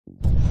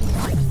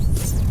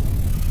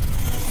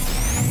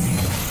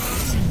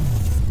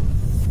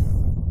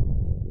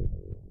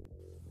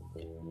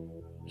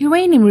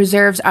Uranium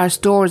reserves are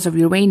stores of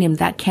uranium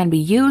that can be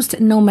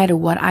used no matter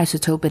what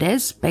isotope it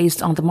is,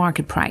 based on the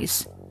market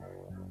price.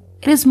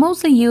 It is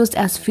mostly used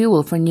as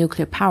fuel for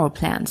nuclear power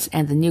plants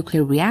and the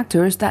nuclear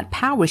reactors that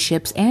power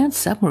ships and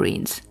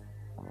submarines.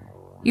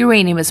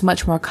 Uranium is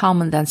much more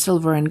common than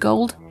silver and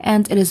gold,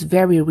 and it is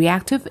very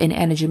reactive in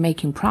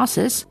energy-making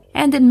process,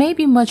 and it may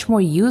be much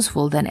more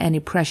useful than any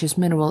precious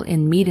mineral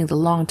in meeting the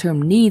long-term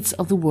needs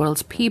of the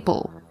world's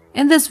people.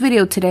 In this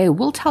video today,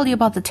 we'll tell you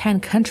about the 10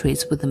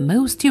 countries with the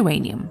most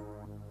uranium.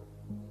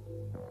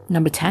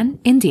 Number 10.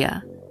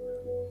 India.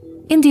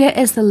 India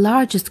is the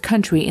largest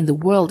country in the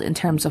world in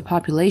terms of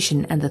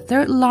population and the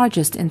third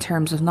largest in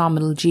terms of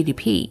nominal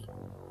GDP.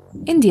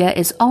 India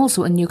is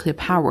also a nuclear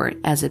power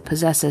as it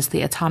possesses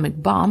the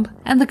atomic bomb,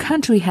 and the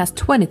country has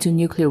 22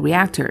 nuclear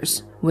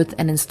reactors with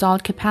an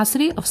installed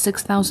capacity of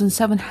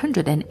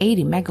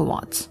 6,780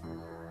 megawatts.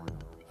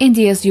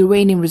 India's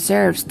uranium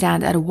reserves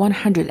stand at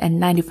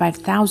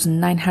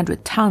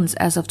 195,900 tons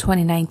as of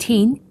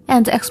 2019,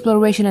 and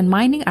exploration and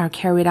mining are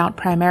carried out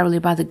primarily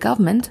by the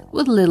government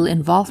with little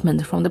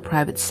involvement from the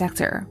private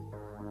sector.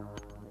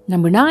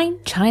 Number 9.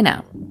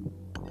 China.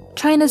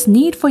 China's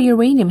need for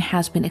uranium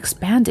has been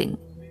expanding,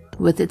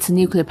 with its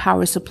nuclear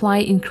power supply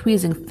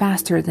increasing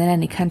faster than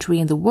any country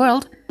in the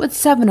world, with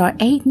 7 or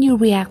 8 new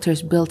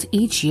reactors built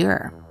each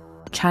year.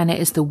 China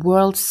is the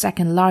world's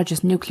second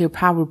largest nuclear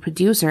power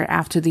producer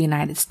after the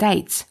United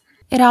States.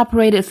 It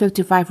operated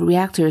 55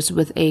 reactors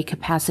with a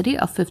capacity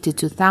of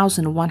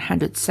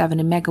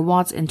 52,170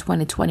 megawatts in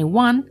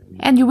 2021,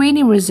 and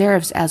uranium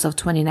reserves as of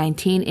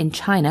 2019 in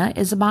China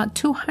is about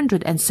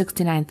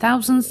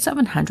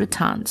 269,700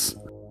 tons.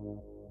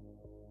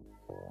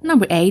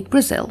 Number 8.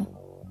 Brazil.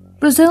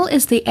 Brazil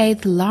is the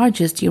 8th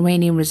largest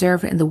uranium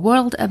reserve in the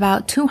world,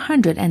 about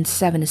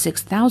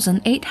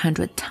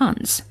 276,800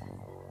 tons.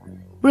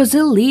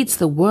 Brazil leads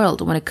the world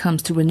when it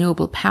comes to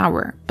renewable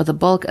power, but the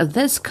bulk of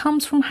this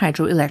comes from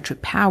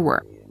hydroelectric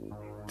power.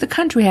 The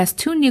country has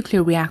 2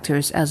 nuclear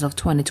reactors as of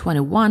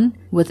 2021,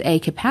 with a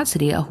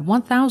capacity of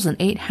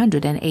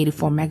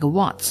 1,884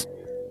 megawatts.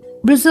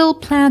 Brazil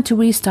planned to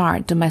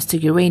restart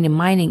domestic uranium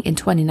mining in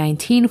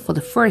 2019 for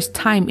the first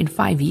time in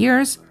 5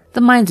 years,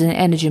 the Mines and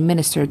Energy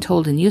Minister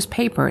told a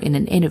newspaper in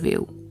an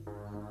interview.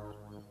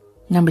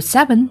 Number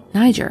 7.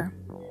 Niger.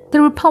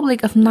 The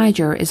Republic of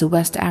Niger is a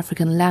West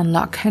African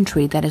landlocked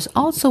country that is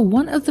also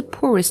one of the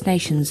poorest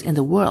nations in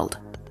the world.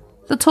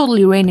 The total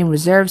uranium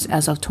reserves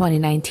as of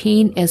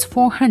 2019 is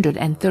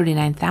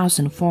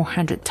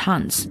 439,400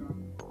 tons.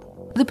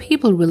 The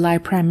people rely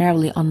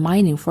primarily on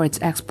mining for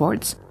its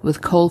exports,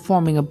 with coal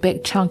forming a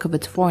big chunk of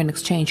its foreign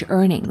exchange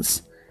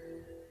earnings.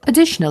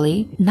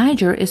 Additionally,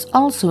 Niger is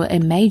also a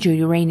major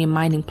uranium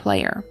mining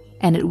player,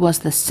 and it was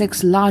the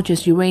 6th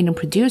largest uranium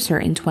producer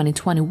in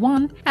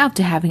 2021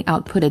 after having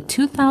outputted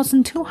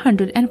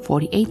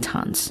 2,248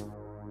 tons.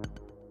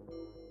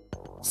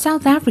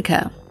 South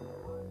Africa.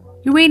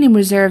 Uranium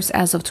reserves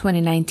as of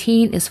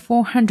 2019 is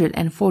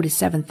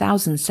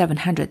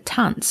 447,700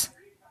 tons.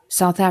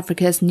 South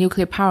Africa's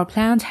nuclear power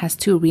plant has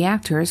 2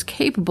 reactors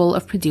capable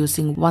of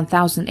producing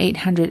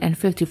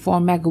 1,854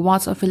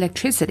 megawatts of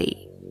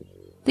electricity.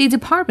 The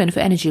Department of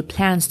Energy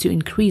plans to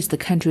increase the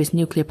country's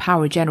nuclear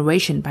power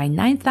generation by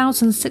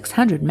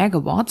 9,600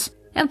 megawatts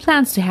and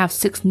plans to have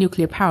 6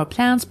 nuclear power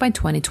plants by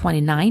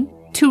 2029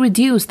 to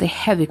reduce the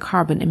heavy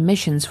carbon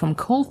emissions from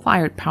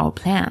coal-fired power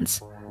plants.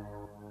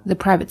 The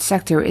private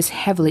sector is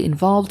heavily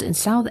involved in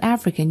South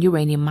African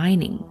uranium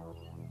mining.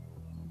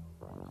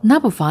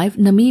 Number 5.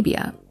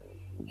 Namibia.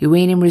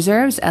 Uranium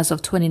reserves as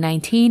of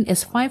 2019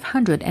 is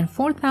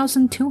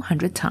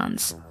 504,200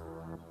 tons.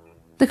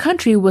 The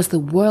country was the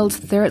world's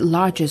 3rd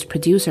largest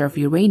producer of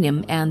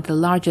uranium and the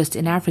largest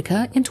in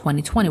Africa in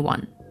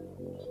 2021.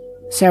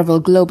 Several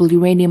global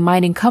uranium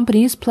mining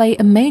companies play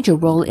a major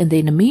role in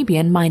the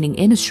Namibian mining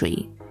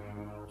industry.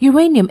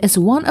 Uranium is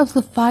one of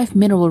the 5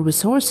 mineral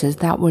resources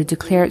that were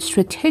declared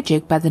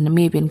strategic by the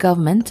Namibian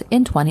government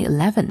in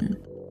 2011.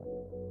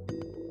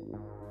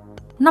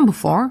 Number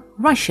 4.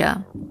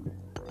 Russia.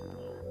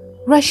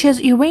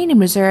 Russia's uranium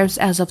reserves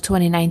as of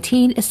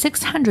 2019 is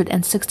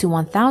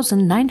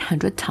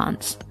 661,900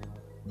 tons.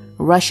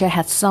 Russia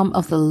has some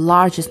of the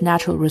largest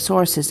natural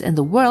resources in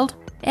the world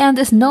and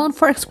is known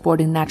for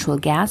exporting natural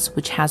gas,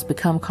 which has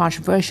become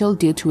controversial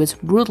due to its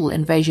brutal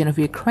invasion of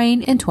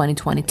Ukraine in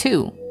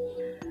 2022.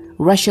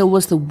 Russia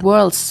was the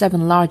world's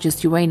 7th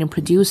largest uranium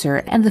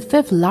producer and the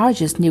 5th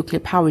largest nuclear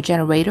power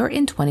generator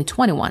in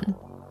 2021.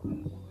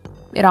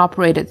 It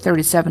operated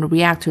 37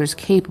 reactors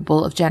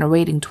capable of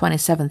generating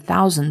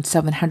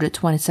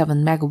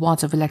 27,727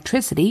 megawatts of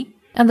electricity,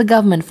 and the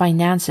government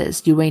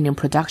finances uranium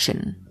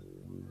production.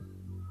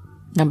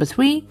 Number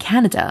 3.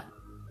 Canada.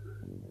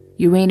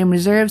 Uranium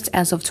reserves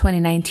as of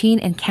 2019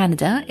 in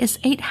Canada is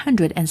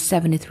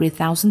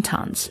 873,000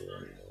 tons.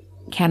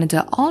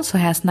 Canada also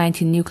has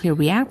 19 nuclear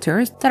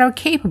reactors that are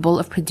capable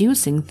of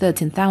producing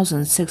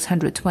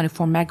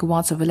 13,624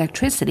 megawatts of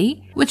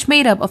electricity, which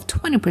made up of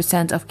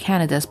 20% of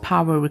Canada's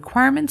power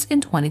requirements in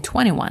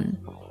 2021.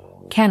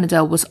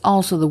 Canada was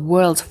also the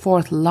world's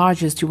fourth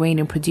largest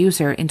uranium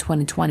producer in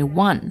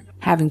 2021,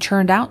 having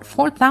churned out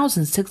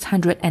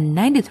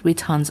 4,693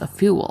 tons of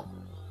fuel.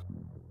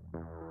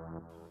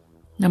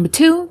 Number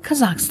 2.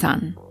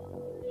 Kazakhstan.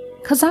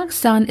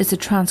 Kazakhstan is a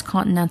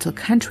transcontinental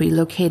country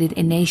located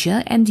in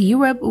Asia and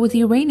Europe with a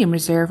uranium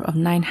reserve of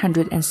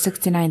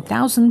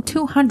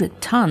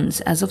 969,200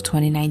 tons as of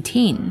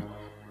 2019.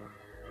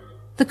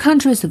 The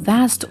country's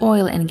vast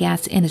oil and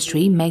gas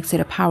industry makes it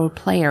a power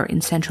player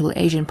in Central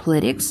Asian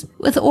politics,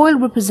 with oil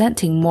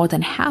representing more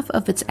than half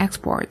of its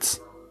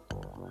exports.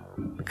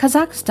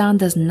 Kazakhstan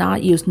does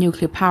not use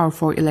nuclear power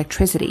for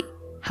electricity.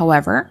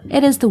 However,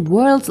 it is the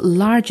world's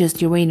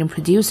largest uranium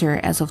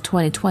producer as of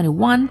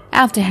 2021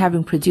 after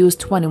having produced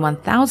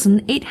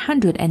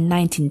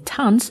 21,819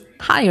 tons,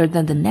 higher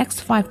than the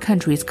next 5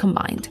 countries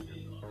combined.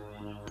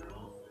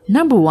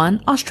 Number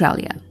 1.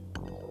 Australia.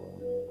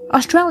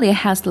 Australia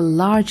has the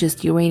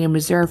largest uranium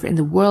reserve in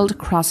the world,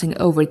 crossing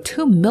over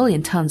 2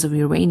 million tons of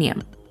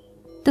uranium.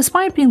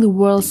 Despite being the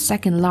world's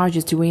second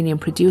largest uranium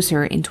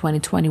producer in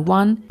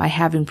 2021 by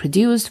having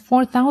produced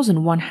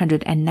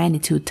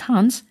 4,192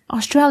 tons,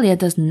 Australia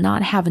does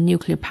not have a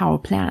nuclear power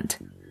plant.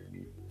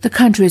 The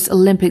country's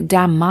Olympic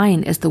Dam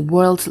mine is the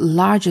world's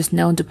largest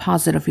known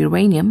deposit of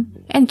uranium,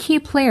 and key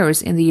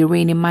players in the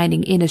uranium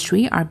mining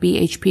industry are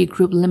BHP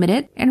Group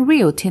Limited and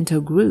Rio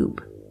Tinto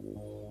Group.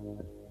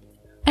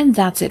 And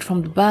that's it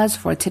from The Buzz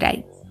for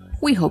today.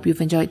 We hope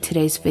you've enjoyed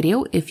today's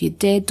video. If you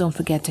did, don't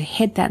forget to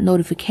hit that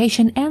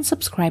notification and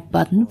subscribe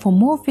button for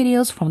more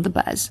videos from The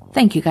Buzz.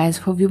 Thank you guys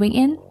for viewing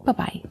in.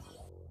 Bye-bye.